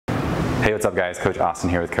Hey, what's up guys? Coach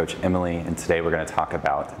Austin here with Coach Emily, and today we're going to talk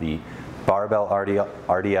about the Barbell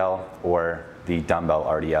RDL or the Dumbbell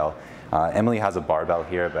RDL. Emily has a barbell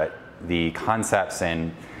here, but the concepts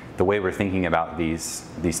and the way we're thinking about these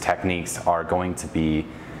techniques are going to be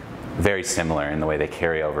very similar in the way they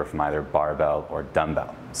carry over from either barbell or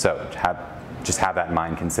dumbbell. So just have that in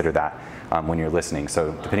mind, consider that when you're listening.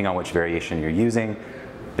 So depending on which variation you're using,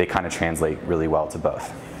 they kind of translate really well to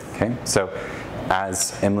both. Okay, so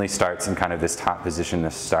as Emily starts in kind of this top position,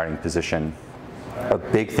 this starting position, a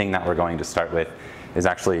big thing that we're going to start with is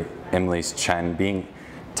actually Emily's chin being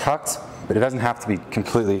tucked, but it doesn't have to be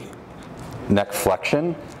completely neck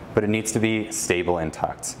flexion, but it needs to be stable and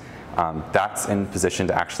tucked. That's in position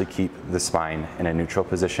to actually keep the spine in a neutral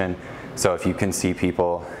position. So if you can see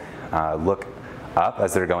people look up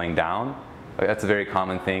as they're going down, that's a very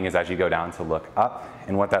common thing, is as you go down to look up,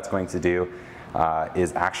 and what that's going to do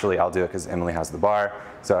is actually, I'll do it because Emily has the bar.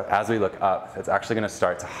 So as we look up, it's actually going to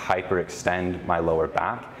start to hyperextend my lower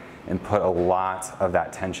back and put a lot of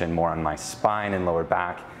that tension more on my spine and lower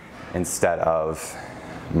back instead of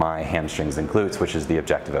my hamstrings and glutes, which is the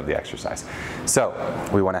objective of the exercise. So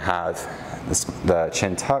we want to have the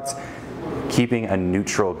chin tucked, keeping a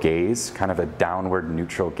neutral gaze, kind of a downward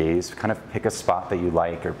neutral gaze. Kind of pick a spot that you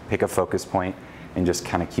like or pick a focus point and just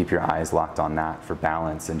kind of keep your eyes locked on that for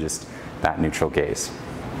balance and just that neutral gaze.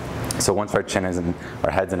 So once our chin is in,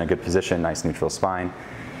 our head's in a good position, nice neutral spine,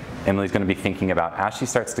 Emily's going to be thinking about, as she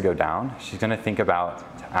starts to go down, she's going to think about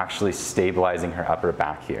actually stabilizing her upper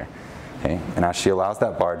back here. Okay? And as she allows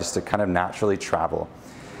that bar just to kind of naturally travel.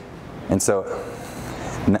 And so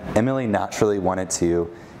Emily naturally wanted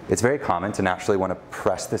to, it's very common to naturally want to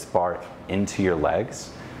press this bar into your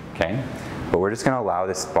legs, okay? But we're just going to allow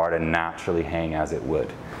this bar to naturally hang as it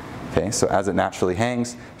would. Okay, so as it naturally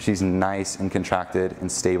hangs, she's nice and contracted and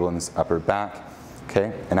stable in this upper back.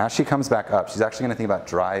 Okay, and as she comes back up, she's actually going to think about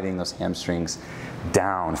driving those hamstrings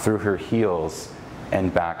down through her heels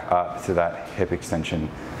and back up to that hip extension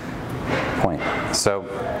point. So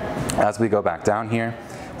as we go back down here,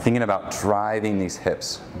 thinking about driving these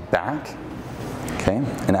hips back. Okay,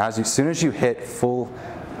 and as soon as you hit full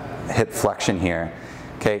hip flexion here,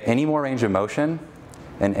 okay, any more range of motion,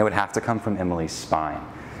 and it would have to come from Emily's spine.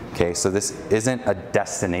 Okay, so this isn't a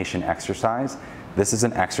destination exercise. This is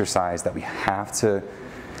an exercise that we have to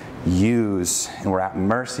use, and we're at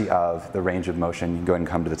mercy of the range of motion. You can go ahead and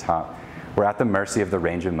come to the top. We're at the mercy of the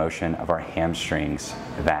range of motion of our hamstrings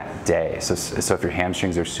that day. So if your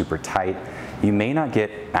hamstrings are super tight, you may not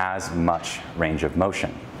get as much range of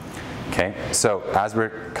motion. Okay, so as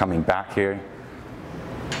we're coming back here,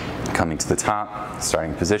 coming to the top,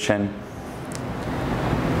 starting position,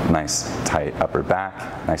 nice tight upper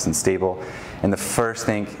back, nice and stable. And the first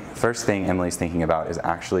thing Emily's thinking about is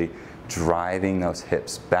actually driving those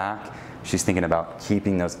hips back. She's thinking about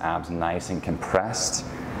keeping those abs nice and compressed.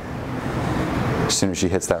 As soon as she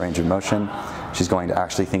hits that range of motion, she's going to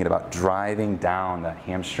actually think about driving down that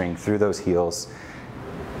hamstring through those heels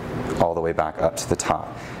all the way back up to the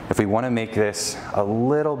top. If we want to make this a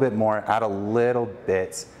little bit more, add a little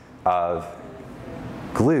bit of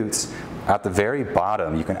glutes, at the very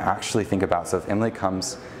bottom, you can actually think about, so if Emily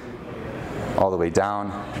comes all the way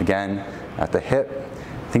down, again, at the hip,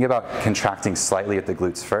 think about contracting slightly at the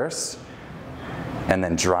glutes first, and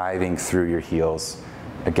then driving through your heels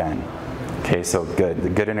again. Okay, so good, the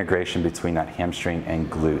good integration between that hamstring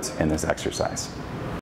and glute in this exercise.